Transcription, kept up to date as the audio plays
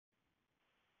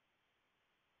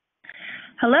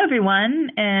Hello, everyone,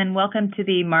 and welcome to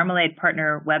the Marmalade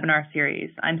Partner webinar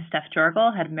series. I'm Steph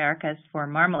Jorgel, Head of Americas for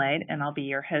Marmalade, and I'll be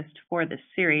your host for this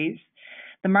series.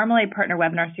 The Marmalade Partner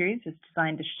webinar series is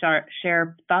designed to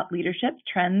share thought leadership,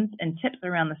 trends, and tips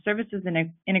around the services and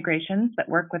integrations that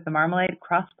work with the Marmalade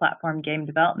cross-platform game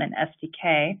development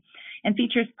SDK, and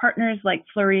features partners like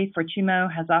Flurry, Fortumo,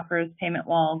 HasOffers, Payment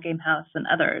Wall, GameHouse, and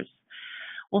others.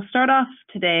 We'll start off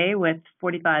today with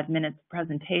 45 minutes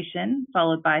presentation,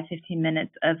 followed by 15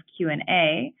 minutes of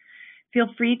Q&A. Feel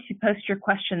free to post your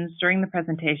questions during the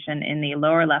presentation in the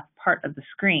lower left part of the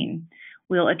screen.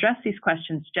 We'll address these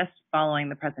questions just following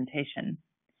the presentation.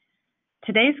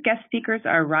 Today's guest speakers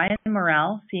are Ryan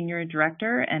Morrell, Senior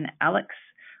Director, and Alex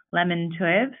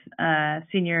Lemontuev,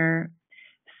 Senior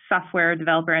Software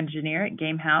Developer Engineer at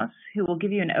GameHouse, who will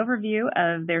give you an overview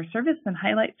of their service and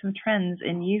highlight some trends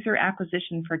in user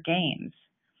acquisition for games.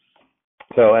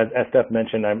 So as Steph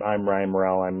mentioned, I'm Ryan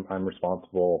Morrell. I'm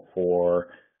responsible for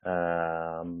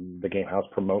the GameHouse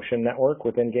Promotion Network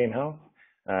within GameHouse.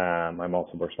 I'm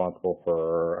also responsible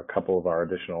for a couple of our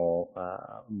additional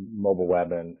mobile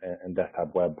web and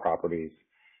desktop web properties,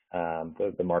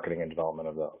 the marketing and development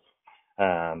of those.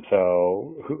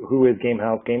 So who is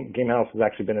GameHouse? GameHouse has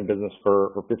actually been in business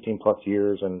for 15 plus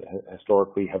years and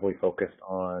historically heavily focused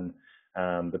on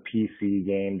the PC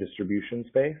game distribution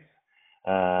space.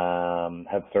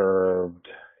 Have served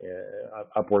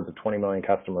upwards of 20 million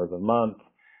customers a month,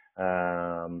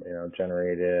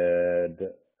 generated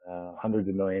hundreds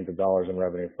of millions of dollars in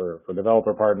revenue for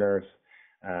developer partners,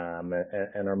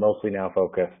 and are mostly now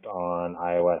focused on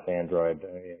iOS, Android,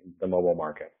 the mobile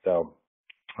market. So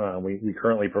we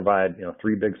currently provide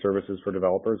three big services for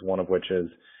developers, one of which is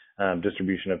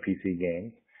distribution of PC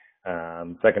games,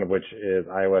 second of which is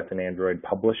iOS and Android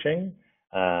publishing,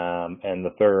 and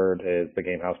the third is the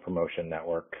GameHouse Promotion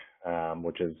Network,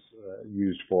 which is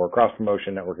used for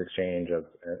cross-promotion, network exchange,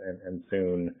 and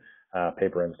soon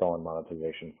pay-per install and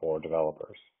monetization for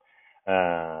developers.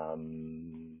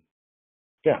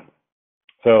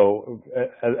 So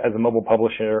as a mobile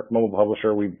publisher,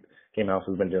 GameHouse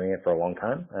has been doing it for a long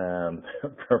time,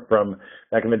 from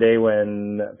back in the day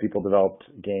when people developed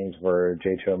games for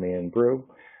J-Tomy and Brew.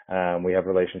 We have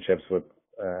relationships with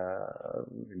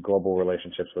global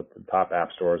relationships with the top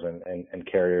app stores and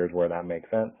carriers where that makes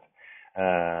sense.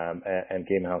 And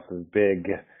GameHouse's big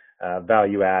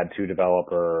value add to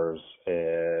developers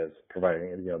is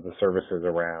providing the services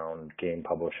around game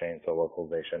publishing, so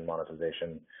localization,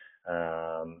 monetization,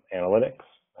 analytics.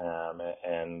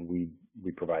 And we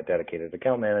provide dedicated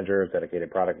account managers,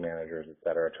 dedicated product managers, et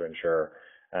cetera, to ensure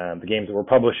the games that we're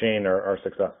publishing are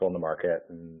successful in the market.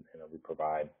 And we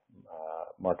provide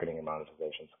marketing and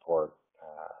monetization support,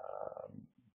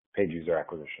 paid user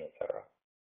acquisition, et cetera.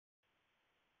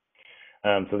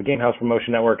 So the GameHouse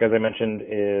Promotion Network, as I mentioned,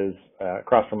 is a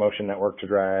cross-promotion network to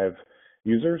drive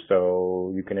users.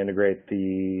 So you can integrate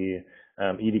the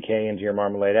EDK into your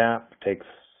Marmalade app. Takes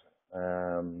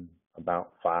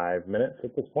about 5 minutes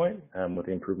at this point, with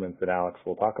the improvements that Alex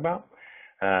will talk about,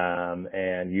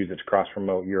 and use it to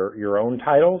cross-promote your own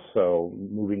titles. So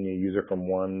moving the user from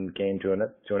one game to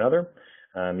another.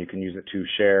 You can use it to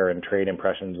share and trade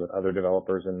impressions with other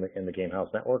developers in the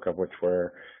GameHouse network, of which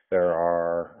there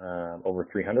are over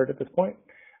 300 at this point.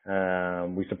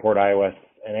 We support iOS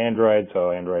and Android,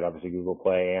 so Android obviously Google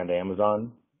Play and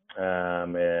Amazon,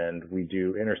 and we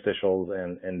do interstitials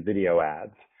and video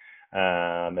ads.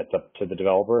 It's up to the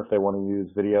developer if they want to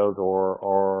use videos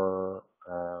or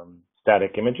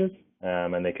static images,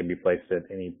 and they can be placed at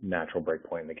any natural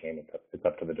breakpoint in the game. It's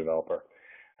up to the developer.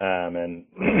 And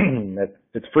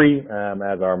it's free,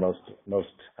 as are most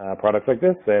products like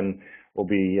this, and we'll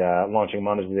be launching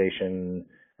monetization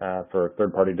for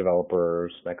third-party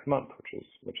developers next month, which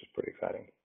is pretty exciting.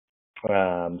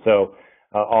 So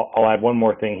I'll add one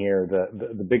more thing here.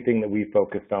 The big thing that we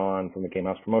focused on from the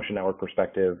GameHouse Promotion Network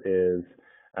perspective is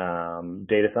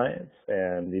data science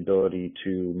and the ability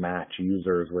to match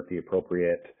users with the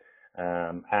appropriate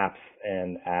apps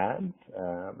and ads.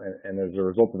 And as a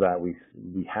result of that, we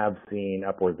have seen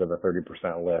upwards of a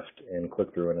 30% lift in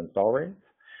click-through and install rates,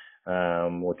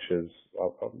 which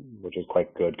is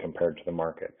quite good compared to the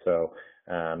market. So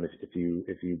if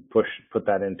you put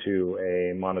that into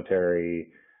a monetary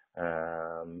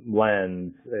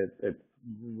lens, it's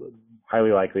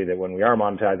highly likely that when we are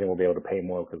monetizing, we'll be able to pay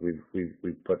more because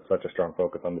we've put such a strong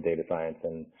focus on the data science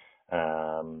and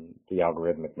the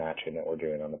algorithmic matching that we're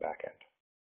doing on the back end.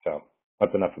 So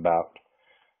that's enough about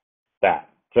that.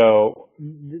 So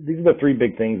these are the three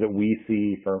big things that we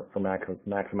see for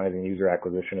maximizing user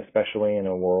acquisition, especially in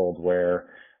a world where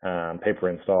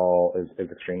pay-per-install is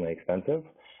extremely expensive.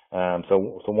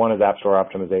 So one is App Store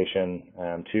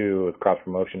optimization, two is cross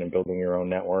promotion and building your own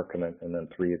network, and then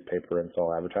three is pay per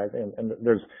install advertising. And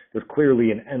there's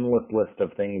clearly an endless list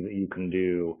of things that you can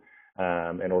do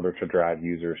in order to drive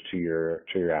users to your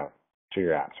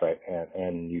apps, right?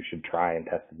 And you should try and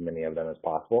test as many of them as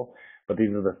possible. But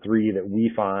these are the three that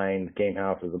we find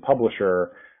GameHouse as a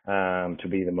publisher to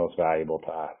be the most valuable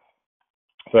to us.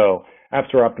 So App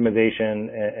Store optimization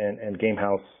and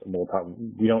GameHouse,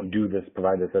 we don't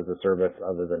provide this as a service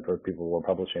other than for people we're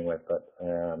publishing with, but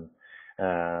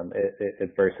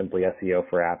it's very simply SEO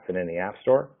for apps in any app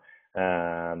store.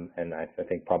 And I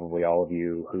think probably all of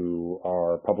you who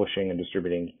are publishing and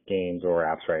distributing games or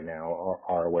apps right now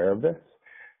are aware of this.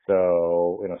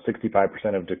 So,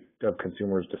 65% of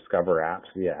consumers discover apps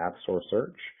via App Store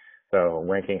search. So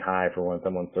ranking high for when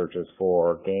someone searches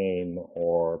for game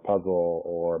or puzzle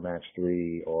or match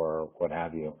 3 or what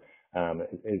have you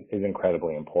is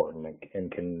incredibly important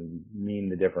and can mean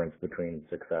the difference between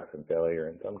success and failure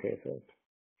in some cases.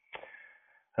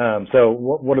 So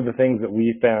what are the things that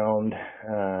we found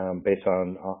based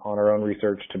on our own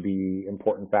research to be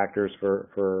important factors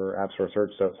for App Store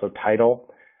search? So title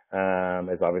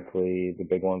is obviously the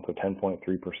big one, so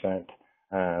 10.3%.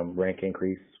 Rank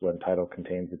increase when title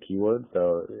contains a keyword.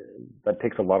 So that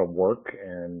takes a lot of work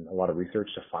and a lot of research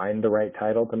to find the right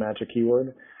title to match a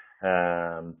keyword.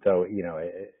 So,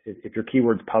 if your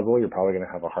keyword's puzzle, you're probably going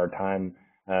to have a hard time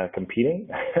competing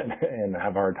and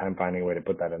have a hard time finding a way to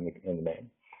put that in the name.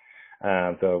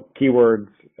 So keywords,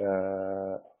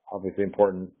 obviously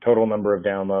important. Total number of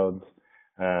downloads,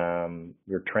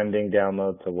 your trending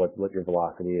downloads, so what your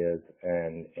velocity is,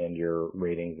 and your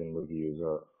ratings and reviews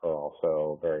are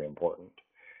also very important.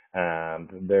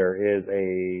 There is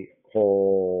a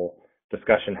whole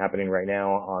discussion happening right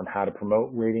now on how to promote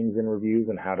ratings and reviews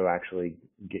and how to actually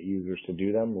get users to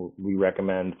do them. We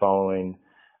recommend following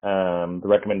the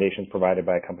recommendations provided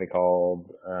by a company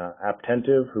called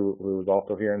Apptentive, who is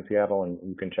also here in Seattle, and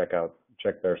you can check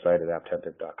their site at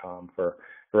apptentive.com for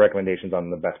recommendations on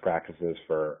the best practices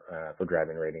for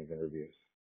driving ratings and reviews.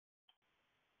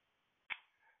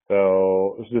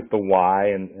 So this is just the why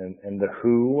and the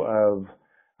who of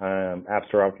App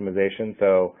Store optimization.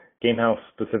 So GameHouse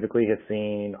specifically has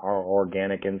seen our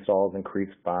organic installs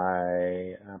increase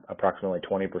by approximately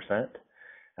 20%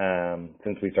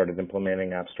 since we started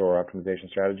implementing App Store optimization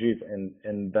strategies.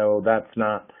 And though that's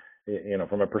not,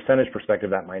 from a percentage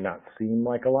perspective, that might not seem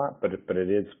like a lot, but it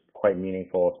is quite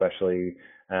meaningful, especially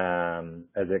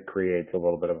as it creates a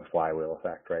little bit of a flywheel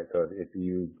effect, right? So if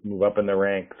you move up in the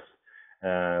ranks,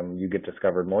 you get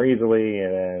discovered more easily,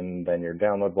 and then your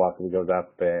download velocity goes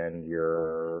up, and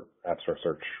your App Store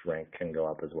search rank can go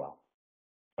up as well.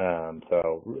 And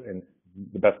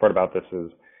the best part about this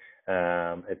is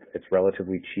it's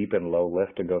relatively cheap and low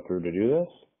lift to go through to do this,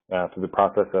 through the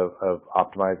process of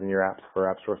optimizing your apps for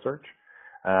App Store search.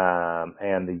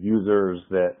 And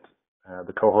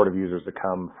the cohort of users that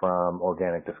come from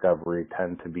organic discovery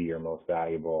tend to be your most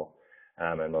valuable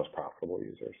and most profitable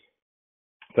users.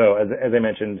 So as I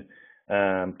mentioned,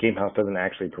 GameHouse doesn't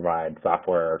actually provide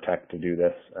software or tech to do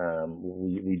this.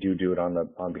 We do it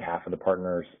on behalf of the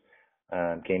partners,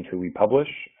 games who we publish.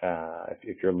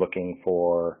 If you're looking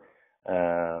for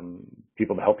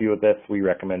people to help you with this, we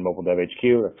recommend Mobile Dev HQ.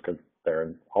 That's because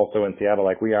they're also in Seattle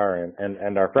like we are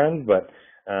and our friends, but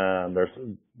there's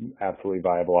absolutely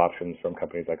viable options from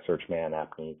companies like Searchman,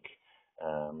 Appneek,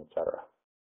 et cetera.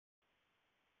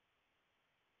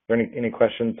 Is there any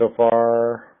questions so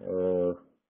far? No?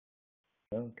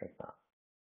 Okay, not.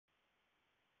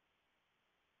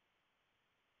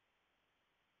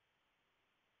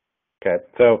 Okay,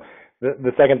 so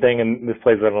the second thing, and this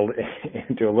plays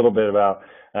into a little bit about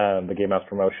the GameHouse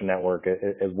Promotion Network,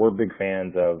 is we're big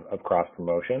fans of cross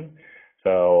promotion.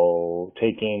 So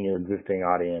taking your existing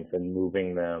audience and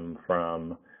moving them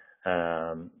from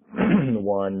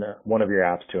one of your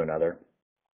apps to another.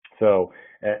 So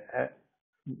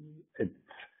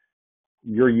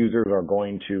your users are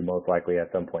going to most likely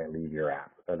at some point leave your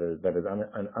app. That is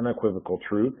an unequivocal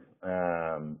truth,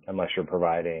 unless you're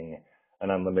providing an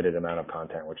unlimited amount of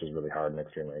content, which is really hard and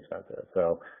extremely expensive.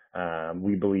 So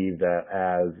we believe that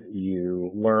as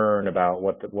you learn about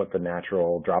what the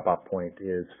natural drop-off point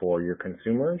is for your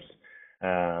consumers,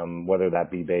 whether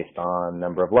that be based on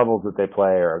number of levels that they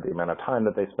play or the amount of time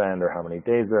that they spend or how many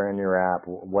days they're in your app,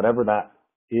 whatever that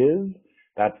is,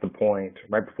 that's the point.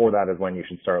 Right before that is when you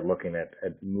should start looking at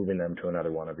moving them to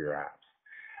another one of your apps.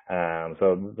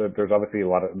 So there's obviously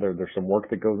there's some work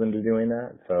that goes into doing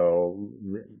that. So,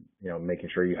 making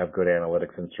sure you have good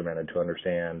analytics instrumented to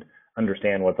understand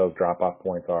what those drop-off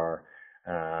points are,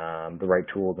 the right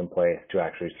tools in place to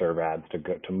actually serve ads,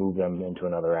 to move them into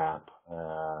another app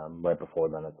right before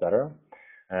then, et cetera.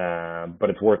 But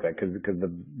it's worth it because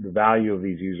the value of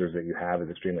these users that you have is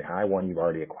extremely high. One, you've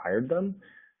already acquired them.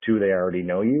 Two, they already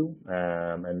know you.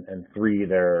 And three,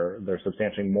 they're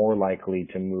substantially more likely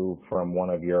to move from one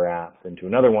of your apps into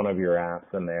another one of your apps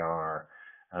than they are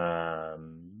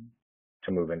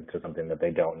to move into something that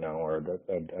they don't know or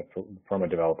from a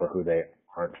developer who they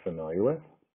aren't familiar with.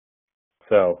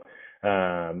 So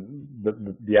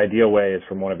the ideal way is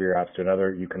from one of your apps to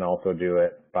another. You can also do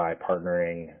it by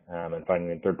partnering and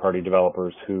finding third-party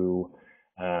developers who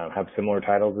have similar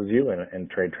titles as you and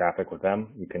trade traffic with them.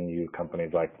 You can use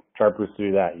companies like Chartboost to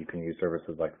do that. You can use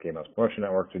services like the GameHouse Promotion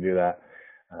Network to do that.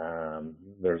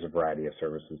 There's a variety of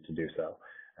services to do so.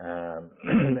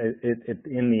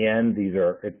 In the end, these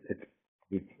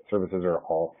services are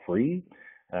all free.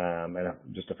 And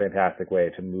just a fantastic way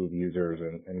to move users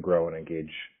and grow and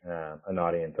engage an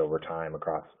audience over time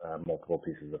across multiple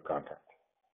pieces of content.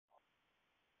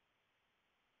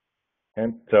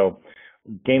 And so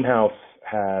GameHouse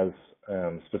has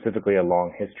specifically a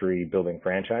long history building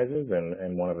franchises,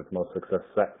 and one of its most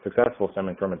successful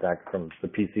stemming from the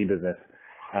PC business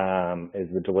is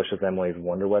the Delicious Emily's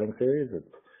Wonder Wedding series.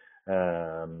 It's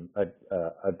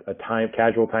a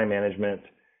casual time management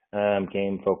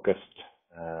game focused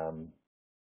on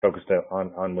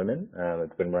women.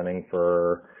 It's been running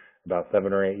for about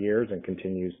 7 or 8 years and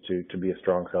continues to be a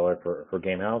strong seller for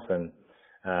GameHouse, and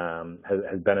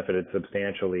has benefited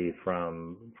substantially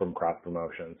from cross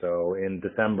promotion. So in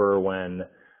December, when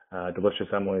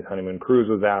Delicious Emily's Honeymoon Cruise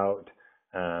was out,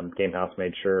 GameHouse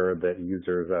made sure that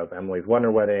users of Emily's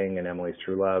Wonder Wedding and Emily's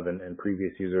True Love and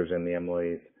previous users in the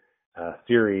Emily's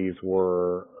series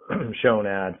were shown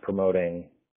ads promoting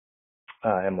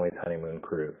Emily's Honeymoon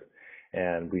Cruise.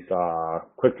 And we saw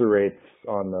click-through rates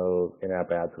on those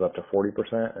in-app ads of up to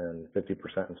 40% and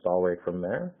 50% install rate from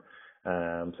there.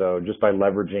 So just by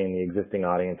leveraging the existing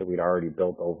audience that we'd already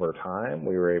built over time,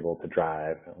 we were able to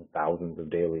drive thousands of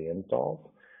daily installs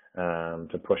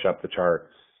to push up the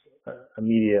charts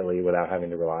immediately without having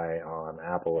to rely on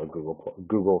Apple or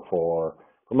Google for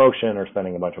promotion or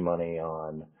spending a bunch of money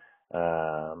on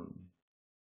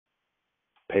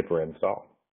pay-per install.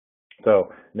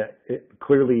 So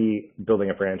clearly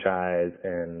building a franchise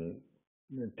and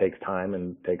it takes time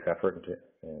and takes effort.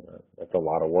 That's a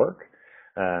lot of work.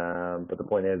 But the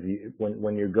point is,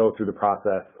 when you go through the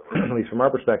process, at least from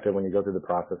our perspective, when you go through the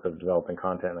process of developing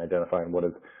content and identifying what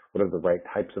is the right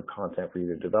types of content for you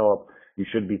to develop, you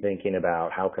should be thinking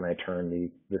about how can I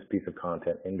turn this piece of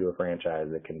content into a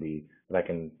franchise that I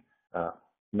can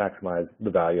maximize the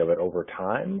value of it over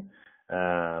time.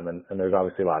 And there's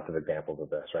obviously lots of examples of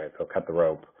this, right? So Cut the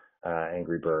Rope,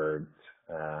 Angry Birds,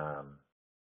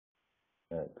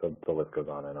 so the list goes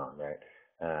on and on, right?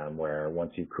 Where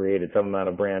once you've created some amount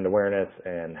of brand awareness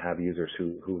and have users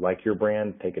who like your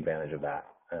brand, take advantage of that,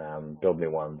 build new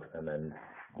ones, and then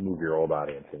move your old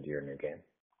audience into your new game.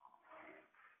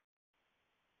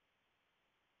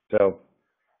 So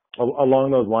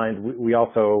along those lines, we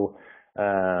also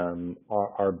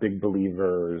are big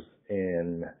believers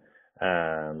in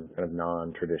kind of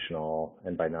non-traditional,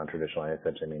 and by non-traditional, I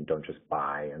essentially mean don't just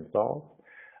buy installs.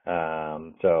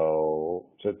 So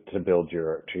to build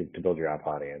your app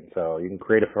audience. So you can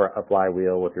create a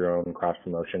flywheel with your own cross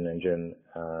promotion engine,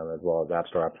 as well as app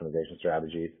store optimization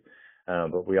strategies.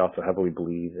 But we also heavily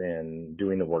believe in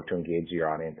doing the work to engage your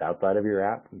audience outside of your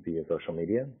app via social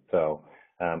media. So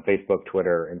Facebook,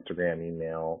 Twitter, Instagram,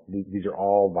 email, these are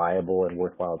all viable and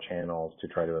worthwhile channels to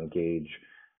try to engage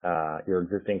your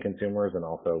existing consumers and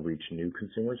also reach new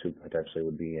consumers who potentially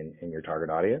would be in your target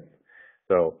audience.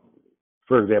 So,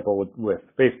 for example, with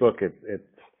Facebook, it's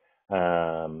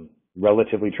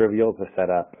relatively trivial to set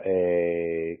up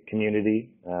a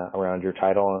community around your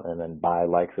title and then buy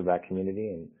likes of that community,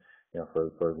 and for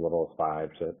as little as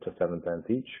 5 to 7 cents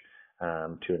each,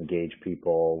 to engage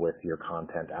people with your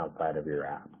content outside of your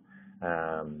app.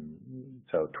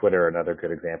 So Twitter, another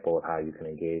good example of how you can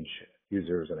engage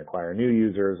users and acquire new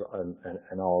users,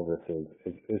 and all of this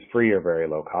is free or very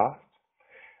low cost.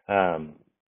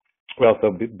 We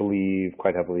also believe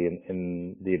quite heavily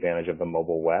in the advantage of the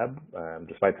mobile web,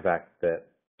 despite the fact that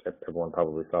everyone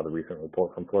probably saw the recent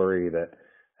report from Flurry that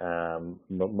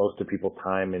most of people's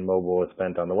time in mobile is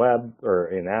spent on the web or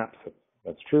in apps.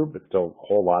 That's true, but still a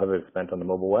whole lot of it is spent on the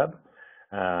mobile web.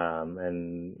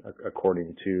 And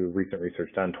according to recent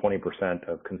research done, 20%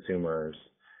 of consumers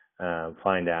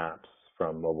find apps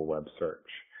from mobile web search.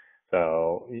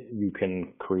 So you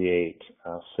can create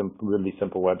really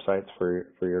simple websites for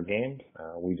your games.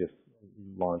 We just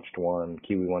launched one,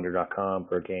 KiwiWonder.com,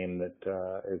 for a game that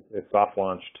is soft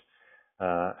launched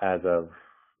as of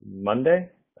Monday,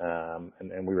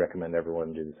 and we recommend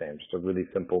everyone do the same. Just a really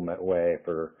simple way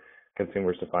for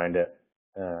consumers to find it,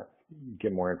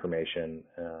 get more information,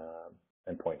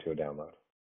 and point to a download.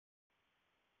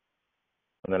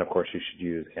 And then, of course, you should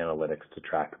use analytics to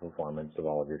track the performance of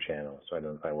all of your channels to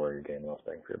identify where you're getting the most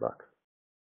bang for your buck.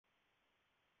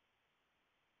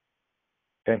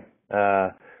 Okay.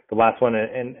 The last one,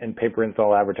 in paper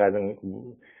install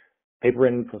advertising. Paper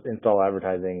install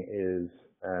advertising is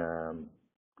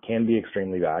can be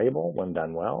extremely valuable when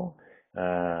done well,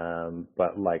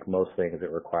 but like most things,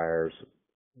 it requires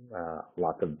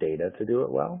lots of data to do it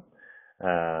well.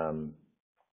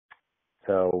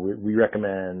 So we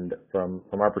recommend, from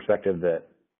our perspective, that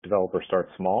developers start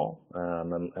small,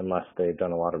 unless they've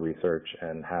done a lot of research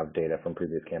and have data from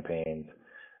previous campaigns.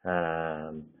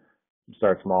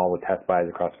 Start small with test buys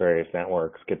across various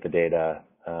networks, get the data,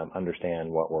 understand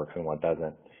what works and what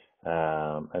doesn't,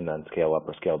 and then scale up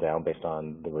or scale down based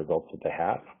on the results that they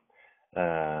have.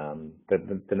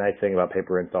 The nice thing about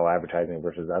paper install advertising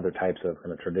versus other types of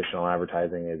kind of traditional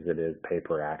advertising is it is pay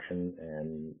per action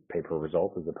and pay per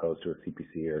result, as opposed to a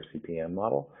CPC or CPM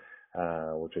model,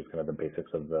 which is kind of the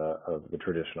basics of the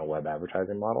traditional web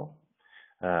advertising model.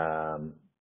 And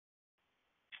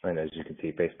as you can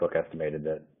see, Facebook estimated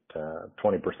that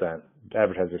 20%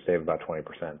 advertisers save about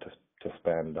 20% to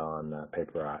spend on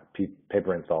paper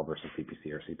install versus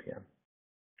CPC or CPM.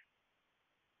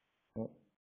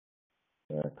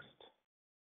 Next.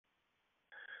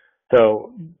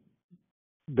 So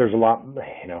there's a lot,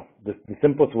 the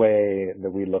simplest way that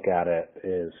we look at it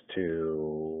is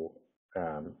to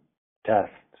set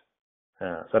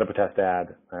up a test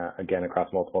ad, again,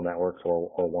 across multiple networks,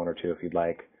 or one or two if you'd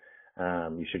like.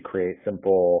 You should create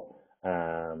simple,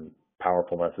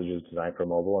 powerful messages designed for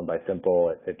mobile, and by simple,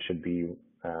 it should be,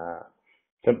 by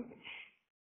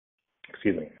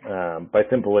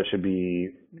simple, it should be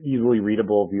easily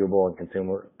readable, viewable, and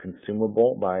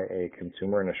consumable by a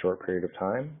consumer in a short period of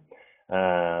time.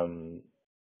 And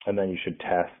then you should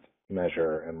test,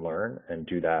 measure, and learn, and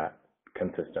do that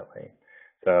consistently.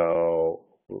 So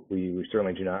we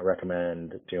certainly do not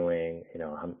recommend doing,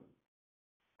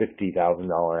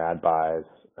 $50,000 ad buys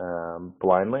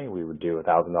blindly. We would do a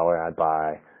 $1,000 ad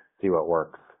buy, see what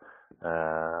works,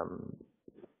 and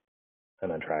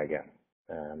then try again.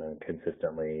 And then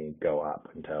consistently go up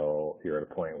until you're at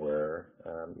a point where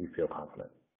you feel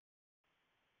confident.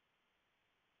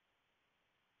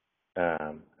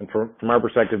 And from our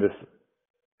perspective, this,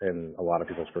 and a lot of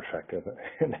people's perspective,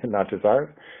 and not just ours,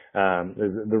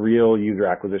 the real user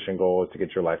acquisition goal is to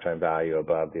get your lifetime value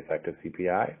above the effective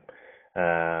CPI,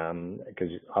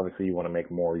 because obviously you want to make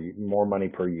more money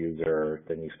per user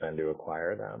than you spend to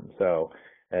acquire them. So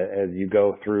as you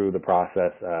go through the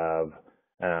process of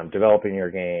developing your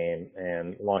game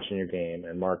and launching your game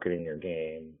and marketing your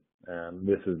game,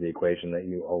 this is the equation that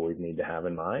you always need to have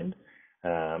in mind.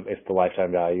 If the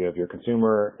lifetime value of your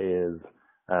consumer is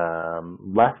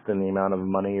less than the amount of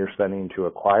money you're spending to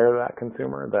acquire that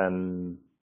consumer, then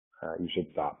you should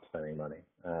stop spending money,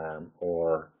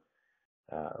 or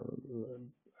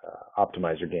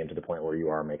optimize your game to the point where you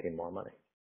are making more money.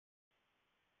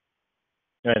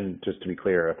 And just to be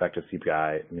clear, effective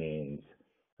CPI means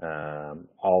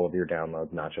all of your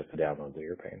downloads, not just the downloads that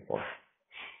you're paying for.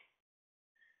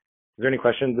 Is there any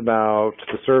questions about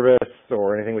the service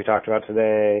or anything we talked about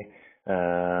today?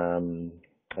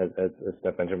 As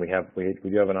Steph mentioned, we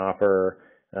do have an offer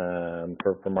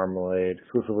for Marmalade,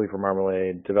 exclusively for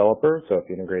Marmalade developers. So if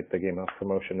you integrate the GameHouse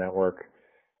Promotion Network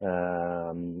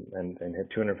and hit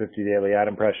 250 daily ad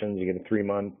impressions, you get a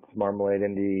 3-month Marmalade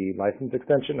Indie license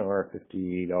extension or a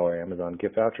 $50 Amazon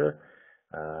gift voucher.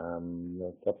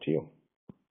 That's up to you.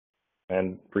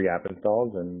 And free app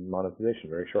installs and monetization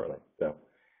very shortly. So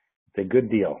it's a good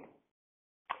deal.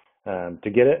 To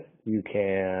get it, you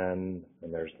can,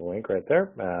 and there's the link right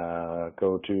there,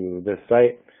 go to this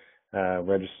site,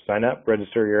 sign up,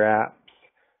 register your apps,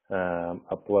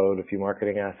 upload a few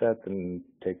marketing assets, and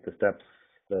take the steps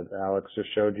that Alex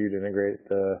just showed you to integrate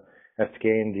the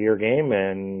SDK into your game,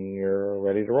 and you're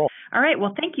ready to roll. All right.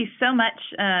 Well, thank you so much,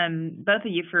 both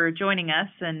of you, for joining us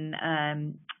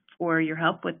and for your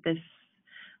help with this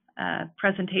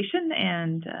presentation,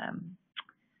 and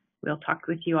we'll talk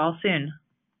with you all soon.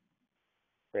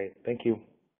 Great. Thank you.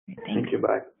 Thanks. Thank you.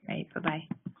 Bye. Right. Bye-bye.